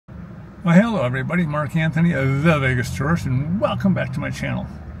Well, hello everybody, Mark Anthony of The Vegas Tourist, and welcome back to my channel.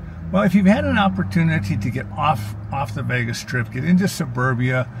 Well, if you've had an opportunity to get off the Vegas Strip, get into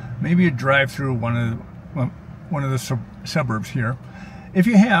suburbia, maybe a drive through one of the suburbs here, if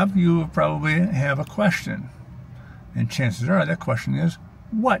you have, you probably have a question. And chances are that question is,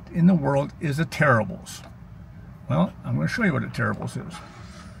 what in the world is a Terribles? Well, I'm going to show you what a Terribles is.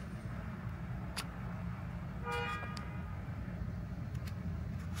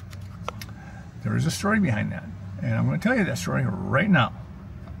 There is a story behind that, and I'm going to tell you that story right now.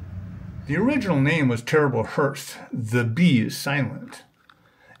 The original name was Terrible Herbst. The B is silent.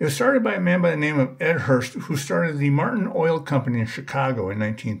 It was started by a man by the name of Ed Herbst, who started the Martin Oil Company in Chicago in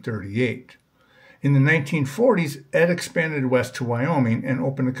 1938. In the 1940s, Ed expanded west to Wyoming and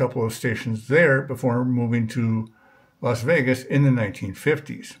opened a couple of stations there before moving to Las Vegas in the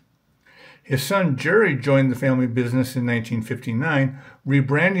 1950s. His son Jerry joined the family business in 1959,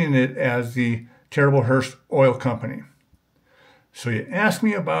 rebranding it as the Terrible Herbst Oil Company. So you ask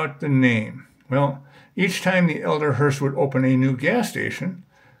me about the name. Well, each time the elder Herbst would open a new gas station,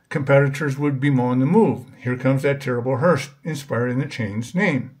 competitors would bemoan the move. Here comes that Terrible Herbst, inspired in the chain's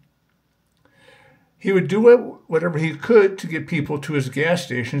name. He would do whatever he could to get people to his gas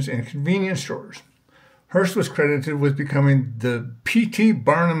stations and convenience stores. Herbst was credited with becoming the P.T.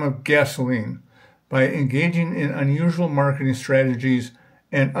 Barnum of gasoline by engaging in unusual marketing strategies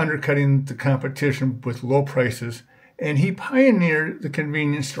and undercutting the competition with low prices, and he pioneered the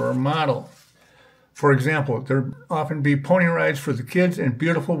convenience store model. For example, there'd often be pony rides for the kids and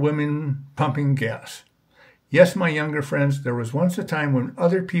beautiful women pumping gas. Yes, my younger friends, there was once a time when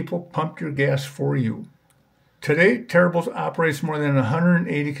other people pumped your gas for you. Today, Terribles operates more than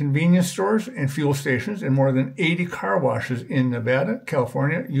 180 convenience stores and fuel stations and more than 80 car washes in Nevada,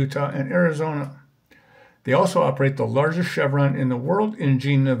 California, Utah, and Arizona. They also operate the largest Chevron in the world in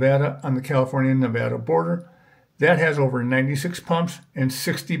Jean, Nevada, on the California-Nevada border. That has over 96 pumps and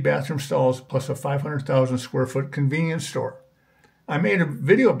 60 bathroom stalls, plus a 500,000 square foot convenience store. I made a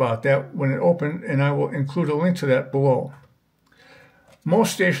video about that when it opened, and I will include a link to that below.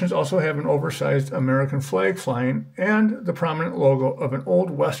 Most stations also have an oversized American flag flying and the prominent logo of an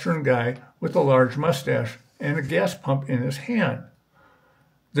old Western guy with a large mustache and a gas pump in his hand.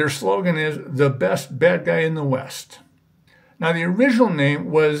 Their slogan is, "The best bad guy in the West." Now, the original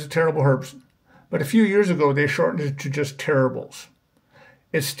name was Terrible Herbst, but a few years ago they shortened it to just Terribles.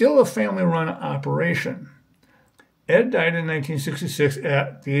 It's still a family-run operation. Ed died in 1966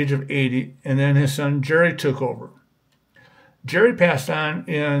 at the age of 80, and then his son Jerry took over. Jerry passed on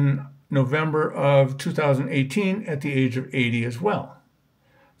in November of 2018 at the age of 80 as well.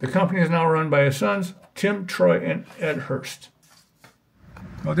 The company is now run by his sons, Tim, Troy, and Ed Herbst.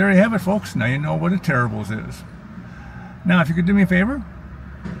 Well, there you have it, folks. Now you know what a Terribles is. Now, if you could do me a favor,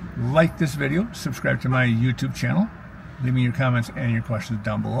 like this video, subscribe to my YouTube channel, leave me your comments and your questions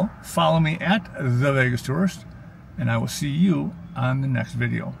down below. Follow me at The Vegas Tourist, and I will see you on the next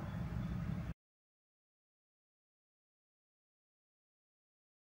video.